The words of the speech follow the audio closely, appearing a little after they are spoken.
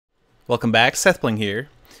Welcome back, SethBling here,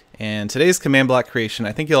 and today's command block creation,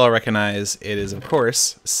 I think you'll all recognize it is, of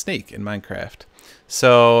course, Snake in Minecraft.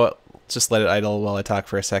 So just let it idle while I talk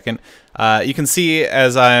for a second. You can see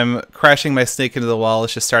as I'm crashing my snake into the wall,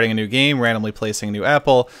 it's just starting a new game, randomly placing a new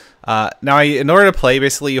apple. Now, in order to play,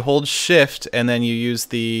 basically you hold shift and then you use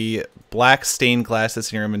the black stained glass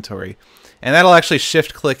that's in your inventory. And that'll actually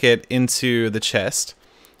shift click it into the chest.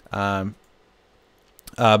 But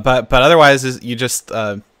otherwise, you just...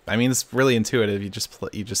 I mean, it's really intuitive. You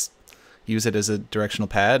just use it as a directional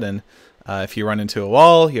pad, and if you run into a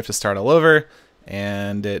wall, you have to start all over,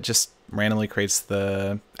 and it just randomly creates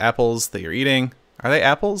the apples that you're eating. Are they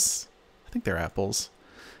apples? I think they're apples.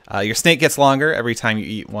 Your snake gets longer every time you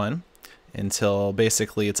eat one, until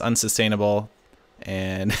basically it's unsustainable,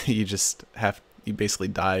 and you basically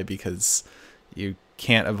die because you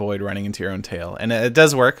can't avoid running into your own tail. And it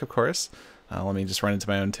does work, of course. Let me just run into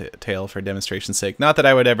my own tail for demonstration's sake. Not that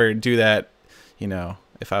I would ever do that, you know,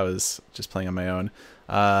 if I was just playing on my own.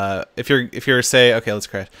 If you're say, okay, let's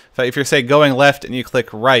crash. If you're say going left and you click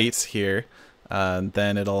right here,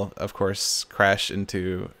 then it'll of course you'll crash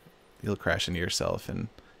into yourself and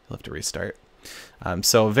you'll have to restart.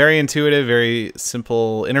 So very intuitive, very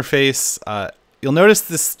simple interface. You'll notice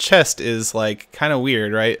this chest is like kind of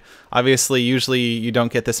weird, right? Obviously, usually you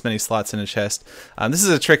don't get this many slots in a chest. This is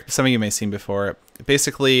a trick some of you may have seen before.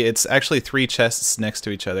 Basically, it's actually 3 chests next to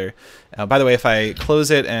each other. By the way, if I close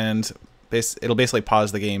it and it'll basically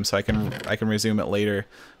pause the game, so I can resume it later,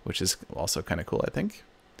 which is also kind of cool, I think.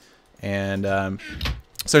 And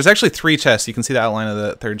so there's actually 3 chests. You can see the outline of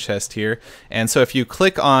the 3rd chest here. And so if you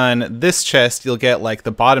click on this chest, you'll get like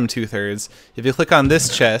the bottom 2/3. If you click on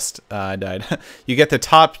this chest, I died. You get the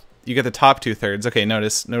top 2/3. Okay,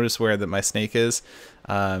 notice where my snake is.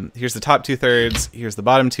 Here's the top 2/3. Here's the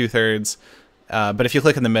bottom 2/3. But if you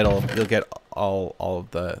click in the middle, you'll get all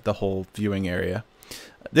of the whole viewing area.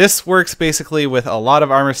 This works basically with a lot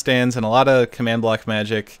of armor stands and a lot of command block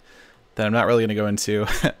magic that I'm not really going to go into,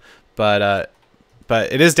 but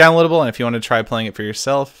it is downloadable, and if you want to try playing it for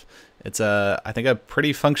yourself, it's I think a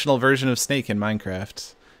pretty functional version of Snake in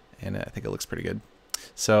Minecraft, and I think it looks pretty good.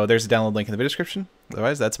 So there's a download link in the video description.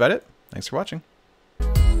 Otherwise, that's about it. Thanks for watching.